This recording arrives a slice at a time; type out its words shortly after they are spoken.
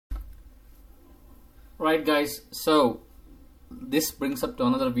Right guys, so this brings up to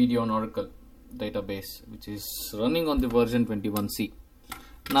another video on Oracle database which is running on the version 21C.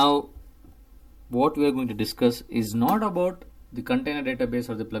 Now what we are going to discuss is not about the container database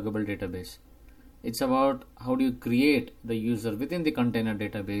or the pluggable database. It's about how do you create the user within the container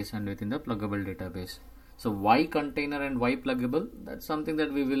database and within the pluggable database. So why container and why pluggable? That's something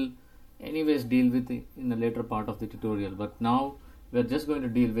that we will anyways deal with in the later part of the tutorial, but now we are just going to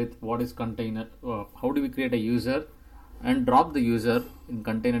deal with what is container, how do we create a user and drop the user in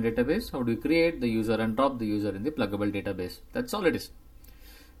container database, how do we create the user and drop the user in the pluggable database. That's all it is.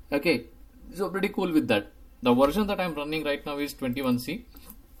 Okay, so pretty cool with that. The version that I'm running right now is 21C.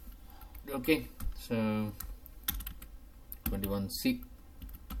 Okay, so 21C,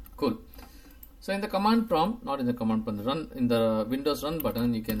 cool. So in the command prompt, not in the command prompt, run in the Windows run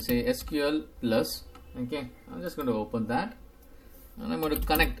button, you can say SQL plus. Okay, I'm just going to open that and I'm going to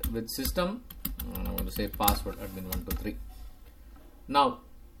connect with system and I'm going to say password admin123. Now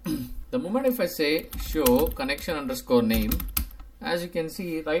the moment if I say show connection underscore name, as you can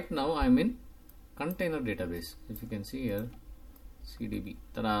see right now I'm in container database. If you can see here, CDB.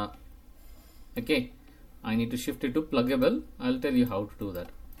 Ta-da. Okay, I need to shift it to pluggable. I'll tell you how to do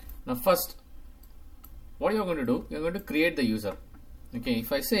that. Now first, what you're going to do, you're going to create the user. Okay,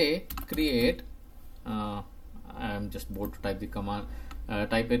 if I say create, I'm just bored to type the command,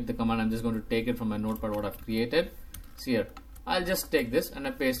 the command. I'm just going to take it from my notepad what I've created. See here, I'll just take this and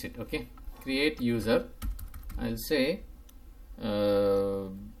I paste it. Okay, create user. I'll say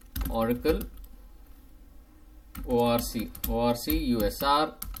Oracle ORC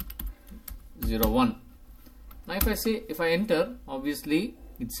USR 01. Now if I enter, obviously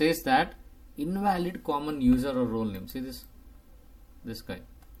it says that invalid common user or role name. See this guy.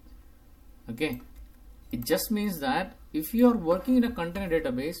 Okay, it just means that if you are working in a container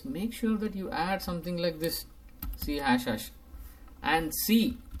database, make sure that you add something like this, C ## and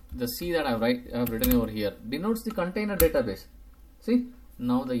C, the C that I've written over here denotes the container database. See,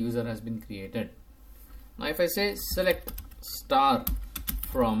 now the user has been created. Now if I say select star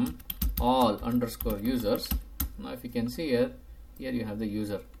from all underscore users, now if you can see here you have the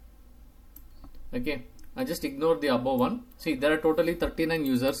user. Okay, I just ignored the above one. See, there are totally 39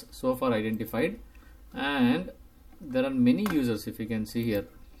 users so far identified, and there are many users if you can see here,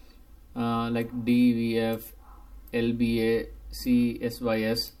 like DVF, LBA,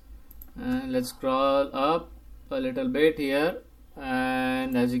 CSYS, and let's scroll up a little bit here,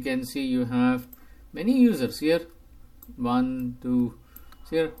 and as you can see you have many users here, 1, 2,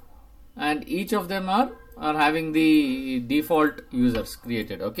 here, and each of them are having the default users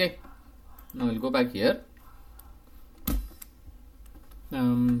created. Okay, now we'll go back here.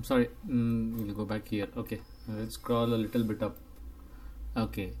 We'll go back here. Okay, let's scroll a little bit up.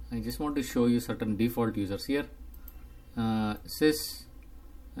 Okay, I just want to show you certain default users here. Sys,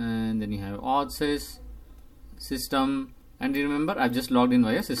 and then you have auth sys, system, and you remember I've just logged in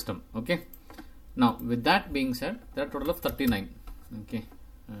via system. Okay, now with that being said, there are a total of 39. Okay,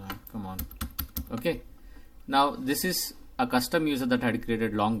 come on. Okay, now this is a custom user that I had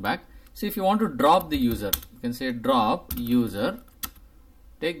created long back. So if you want to drop the user, you can say drop user,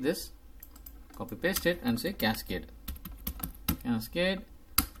 take this, copy paste it and say cascade,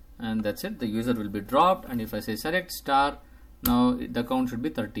 and that's it. The user will be dropped, and if I say select star, now the count should be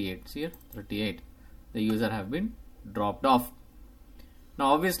 38. See here, 38. The user have been dropped off.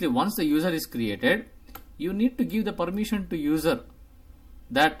 Now obviously once the user is created, you need to give the permission to user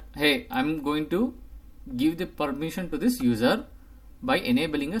that, hey, I'm going to give the permission to this user by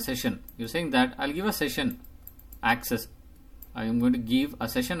enabling a session. You're saying that I'll give a session access. I am going to give a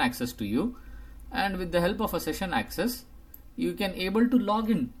session access to you, and with the help of a session access you can able to log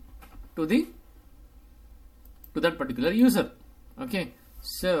in to that particular user. Okay,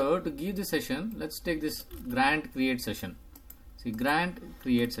 so to give the session, let's take this grant create session. See, grant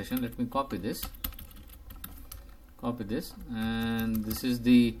create session. Let me copy this, and this is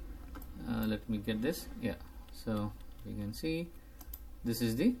the let me get this. Yeah, so you can see this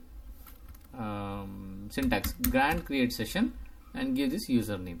is the syntax, grant create session and give this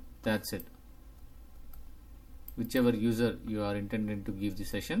username. That's it. Whichever user you are intended to give the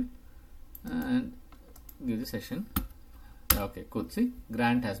session, and give the session. Okay, cool. See,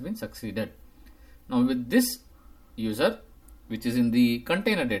 grant has been succeeded. Now with this user, which is in the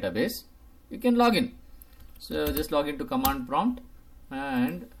container database, you can log in. So just log into command prompt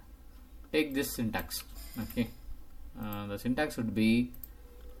and take this syntax. Okay, the syntax would be,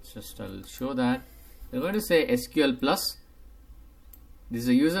 I'll show that. We're going to say SQL plus, this is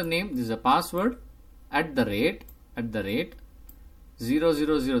a username, this is a password, @ 000.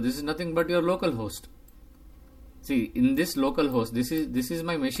 This is nothing but your local host. See, in this local host, this is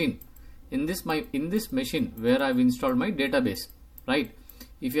my machine. In this machine where I've installed my database, right?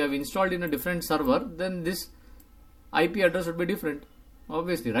 If you have installed in a different server, then this IP address would be different,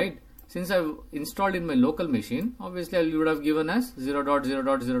 obviously, right? Since I've installed in my local machine, obviously I would have given as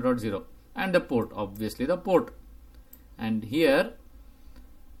 0.0.0.0 and the port, obviously the port. And here,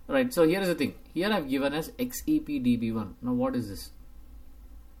 right, so here is the thing. Here I've given as XEPDB1. Now what is this?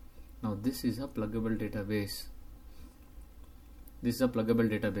 Now this is a pluggable database. This is a pluggable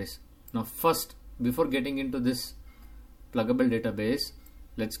database. Now first, before getting into this pluggable database,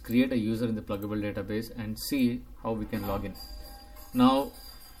 let's create a user in the pluggable database and see how we can log in. Now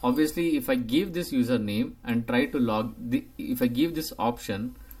obviously if I give this username and try to if I give this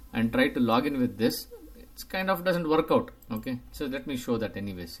option and try to log in with this, it kind of doesn't work out. Okay, so let me show that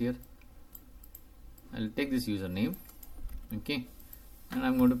anyways. Here I'll take this username, okay, and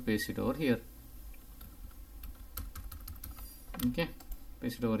I'm going to paste it over here. Okay,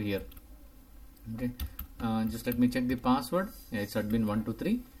 paste it over here. Okay, just let me check the password. Yeah, it's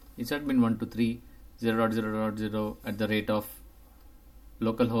admin123. It's admin123 0.0.0 at the rate of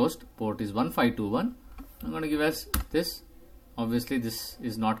localhost, port is 1521. I'm going to give as this. Obviously this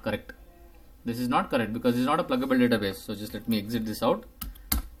is not correct. This is not correct because it's not a pluggable database. So just let me exit this out.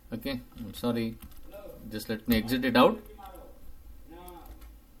 Okay, I'm sorry. Just let me exit it out.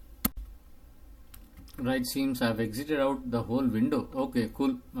 Right, seems I've exited out the whole window. Okay,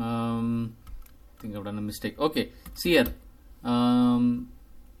 cool. I think I've done a mistake. Okay, see here.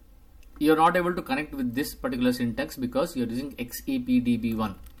 You're not able to connect with this particular syntax because you're using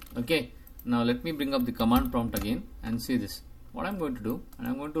XEPDB1. Okay, now let me bring up the command prompt again and see this. What I'm going to do, and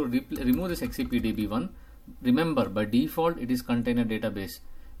I'm going to remove this XEPDB1. Remember, by default it is container database.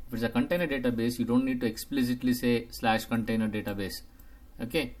 If it's a container database, you don't need to explicitly say /container database.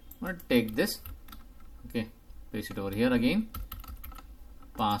 Okay, I'm going to take this. Okay, paste it over here again.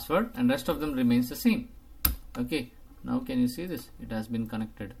 Password, and rest of them remains the same. Okay, now can you see this? It has been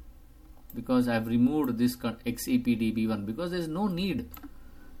connected because I've removed this XEPDB1 because there's no need.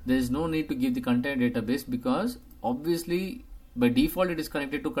 There is no need to give the container database because obviously by default it is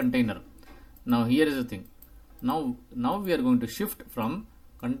connected to container. Now here is the thing. Now we are going to shift from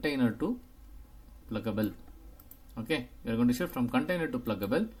container to pluggable. Okay, we are going to shift from container to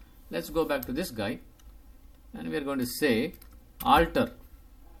pluggable. Let's go back to this guy and we are going to say alter.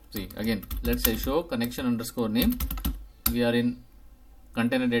 See again, let's say show connection underscore name. We are in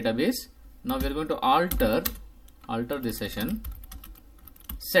container database. Now we are going to alter the session,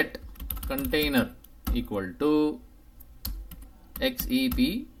 set container equal to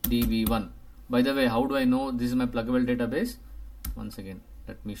XEPDB1. By the way, how do I know this is my pluggable database? Once again,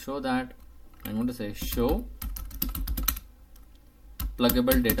 let me show that. I'm going to say show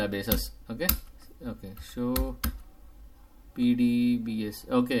pluggable databases. Okay, show PDBS.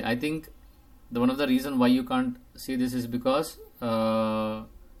 Okay, I think one of the reason why you can't see this is because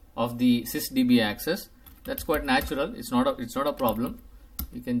of the sysdb access. That's quite natural. It's not a problem.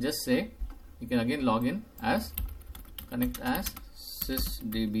 You can just say, you can again log in as connect as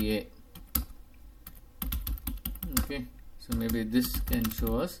sysdba. Okay, so maybe this can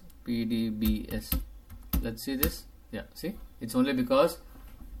show us PDBS. Let's see this. Yeah, see, it's only because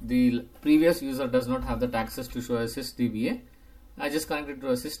the previous user does not have that access to show a sysdba. I just connected to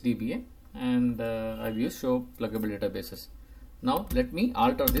a sysdba and I've used show pluggable databases. Now let me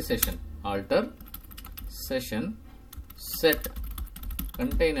alter this session. Alter session set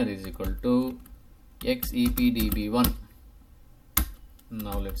container is equal to XEPDB1.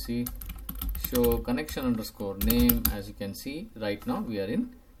 Now let's see, show connection underscore name. As you can see, right now we are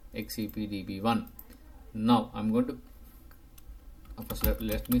in XEPDB1. Now I'm going to first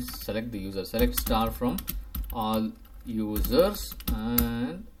let me select the user. Select star from all users,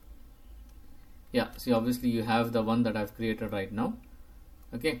 and yeah, see, obviously you have the one that I've created right now.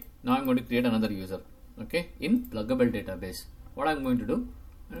 Okay, now I'm going to create another user. Okay, in pluggable database. What I'm going to do,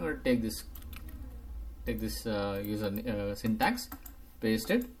 I'm going to take this user syntax,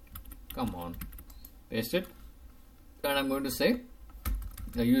 paste it, come on, paste it, and I'm going to say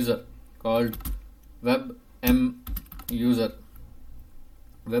a user called WebM user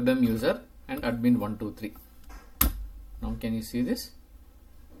and admin123. Now can you see this?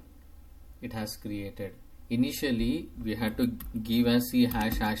 It has created. Initially we had to give a C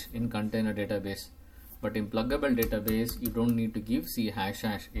 ## in container database, but in pluggable database you don't need to give C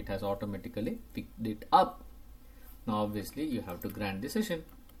 ##. It has automatically picked it up. Now obviously you have to grant the session.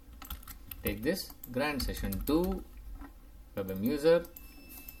 Take this, grant session to WebM user.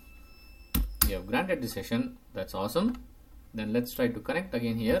 You have granted the session. That's awesome. Then let's try to connect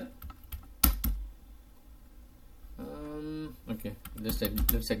again here. Okay, let's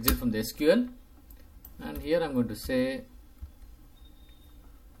exit from the SQL, and here I'm going to say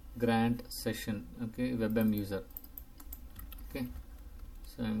grant session. Okay, WebM user. Okay,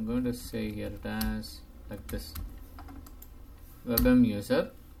 so I'm going to say here it as like this: WebM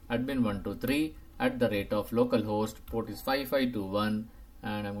user admin123 at the rate of localhost, port is 5521,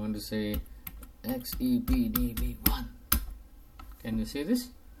 and I'm going to say XEPDB1. Can you see this?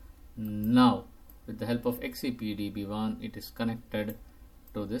 Now with the help of XEPDB1 it is connected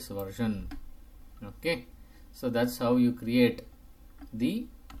to this version. Okay, so that's how you create the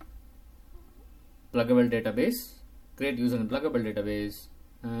pluggable database, create user in pluggable database,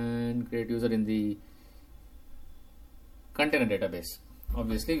 and create user in the container database.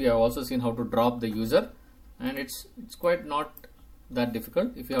 Obviously we have also seen how to drop the user, and it's quite not that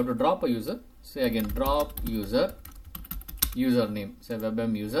difficult. If you have to drop a user, say again drop user, username, say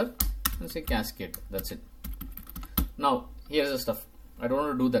WebM user, and say cascade. That's it. Now here's the stuff. I don't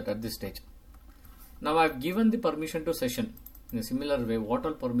want to do that at this stage. Now I've given the permission to session. In a similar way, what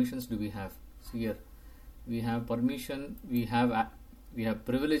all permissions do we have? See here, we have permission, we have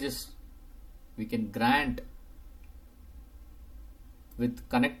privileges. We can grant with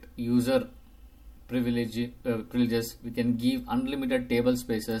connect user privileges. We can give unlimited table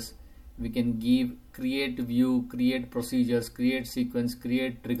spaces. We can give create view, create procedures, create sequence,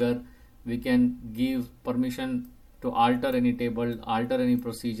 create trigger. We can give permission to alter any table, alter any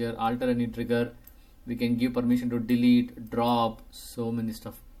procedure, alter any trigger. We can give permission to delete, drop, so many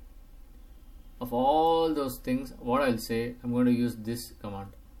stuff. Of all those things, what I'll say, I'm going to use this command.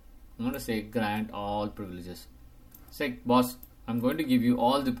 I'm going to say grant all privileges. Say, boss, I'm going to give you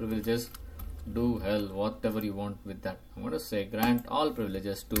all the privileges. Do hell whatever you want with that. I'm going to say grant all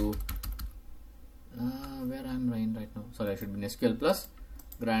privileges to where I'm right now. Sorry, I should be in SQL plus.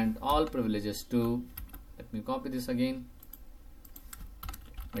 Grant all privileges to, let me copy this again.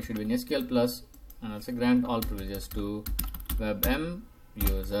 I should be in SQL plus, and I'll say grant all privileges to WebM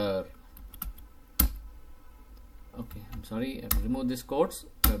user. Okay, I'm sorry, I've removed this quotes.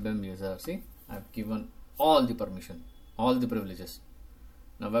 WebM user. See, I've given all the permission, all the privileges.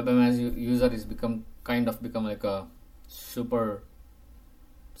 Now WebM as user is become like a super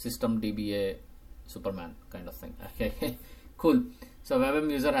system DBA Superman kind of thing. Okay, cool. So WebM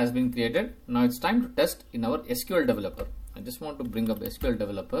user has been created. Now it's time to test in our SQL developer. I just want to bring up SQL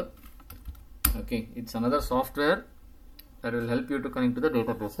developer. Okay, it's another software that will help you to connect to the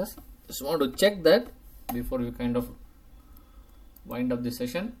databases. Just want to check that before we kind of wind up the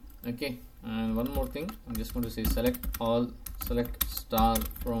session. Okay, and one more thing, I'm just going to say select star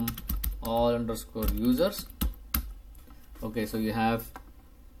from all underscore users. Okay, so you have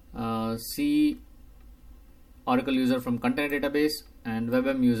C Oracle user from container database and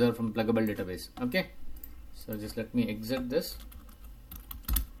WebM user from pluggable database. Okay, so just let me exit this,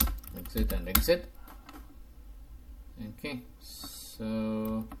 exit and exit. Okay,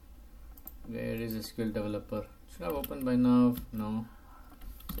 so where is SQL developer? Should have opened by now. No,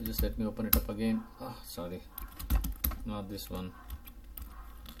 so just let me open it up again. Oh, sorry, not this one.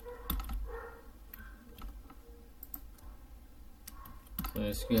 So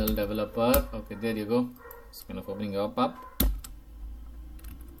SQL developer. Okay, there you go. It's kind of opening up.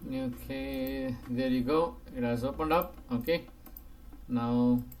 Okay, there you go. It has opened up. Okay,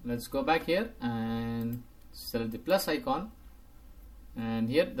 now let's go back here and select the plus icon. And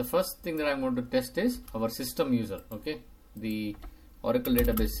here the first thing that I'm going to test is our system user. Okay, the Oracle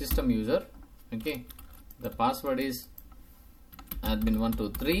database system user. Okay, the password is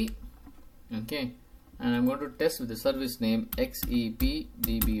admin123. Okay, and I'm going to test with the service name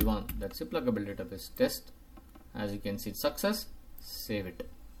XEPDB1. That's a pluggable database test. As you can see, it's success. Save it.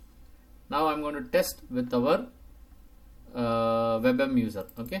 Now I'm going to test with our WebM user.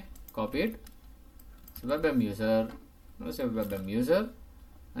 Okay, copy it. So WebM user. I'm going to say WebM user,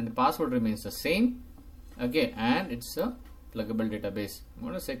 and the password remains the same. Okay, and it's a pluggable database. I'm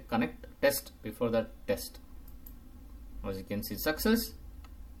going to say connect test before that test. As you can see, success.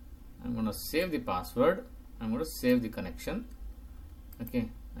 I'm going to save the password. I'm going to save the connection. Okay,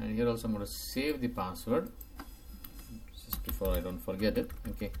 and here also I'm going to save the password just before I don't forget it.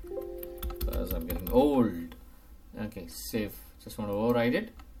 Okay, because I'm getting old. Okay, save. Just want to override it.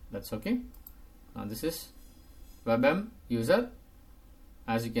 That's okay. Now this is WebM user.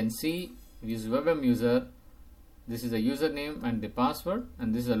 As you can see, we use WebM user. This is the username and the password,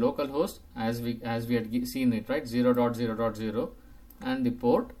 and this is a local host as we had seen it, right? 0.0.0, and the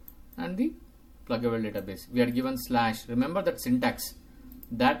port and the pluggable database. We had given slash. Remember that syntax.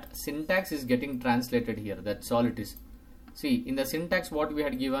 That syntax is getting translated here. That's all it is. See, in the syntax what we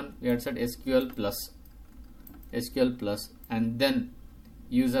had given, we had said SQL plus. SQL plus, and then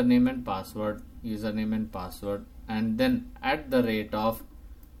username and password, and then at the rate of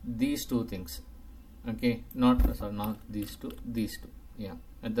these two things. Okay, not these two, yeah,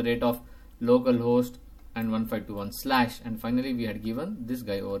 at the rate of localhost and 1521 slash, and finally we had given this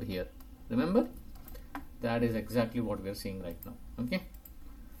guy over here. Remember, that is exactly what we are seeing right now. Okay,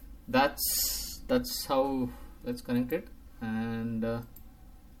 that's how. Let's connect it, and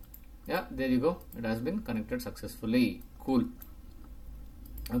yeah, there you go, it has been connected successfully. Cool.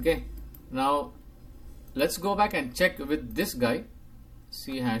 Okay, now let's go back and check with this guy,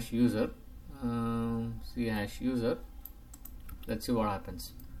 c hash user. Let's see what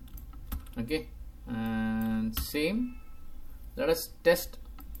happens. Okay, and same, let us test.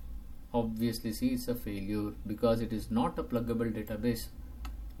 Obviously, see, it's a failure because it is not a pluggable database.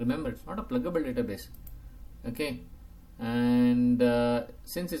 Remember, it's not a pluggable database. Okay, and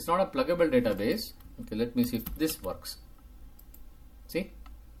since it's not a pluggable database, okay, let me see if this works. See,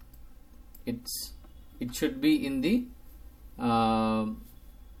 it should be in the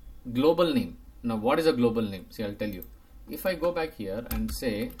global name. Now, what is a global name? See, I'll tell you. If I go back here and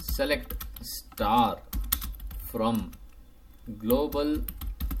say select star from global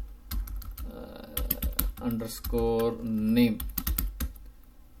underscore name.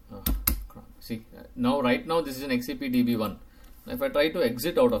 See, now right now this is an XCPDB1. Now if I try to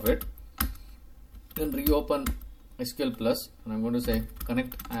exit out of it, then reopen SQL plus, and I'm going to say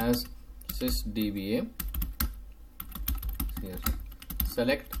connect as sysdba. Here,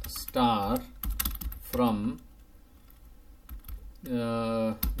 select star from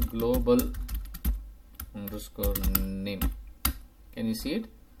global underscore name. Can you see it?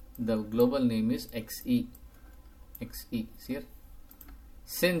 The global name is XE. See here.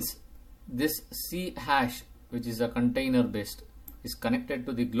 Since this C hash, which is a container based, is connected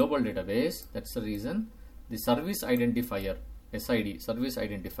to the global database, that's the reason the service identifier, SID, service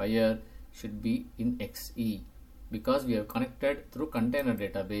identifier should be in XE, because we have connected through container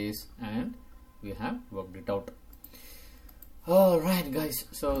database and we have worked it out. Alright guys,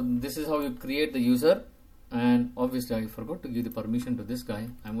 so this is how you create the user. And obviously I forgot to give the permission to this guy.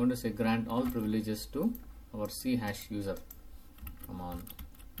 I'm going to say grant all privileges to our C hash user. Come on,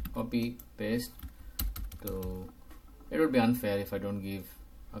 copy, paste to, it would be unfair if I don't give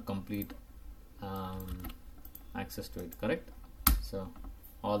a complete access to it, correct? So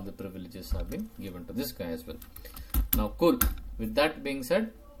all the privileges have been given to this guy as well. Now cool, with that being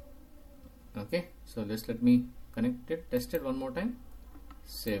said, okay, so let me connect it, test it one more time,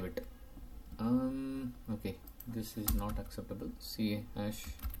 save it. Okay, this is not acceptable. C hash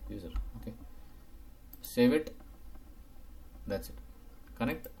user. Okay, save it. That's it.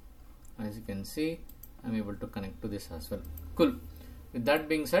 Connect. As you can see, I'm able to connect to this as well. Cool. With that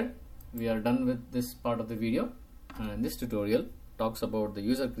being said, we are done with this part of the video, and this tutorial talks about the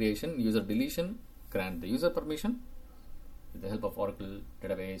user creation, user deletion, grant the user permission with the help of Oracle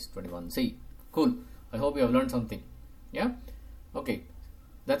Database 21c. Cool. I hope you have learned something. Yeah. Okay.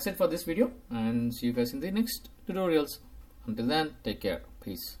 That's it for this video, and see you guys in the next tutorials. Until then, take care.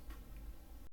 Peace.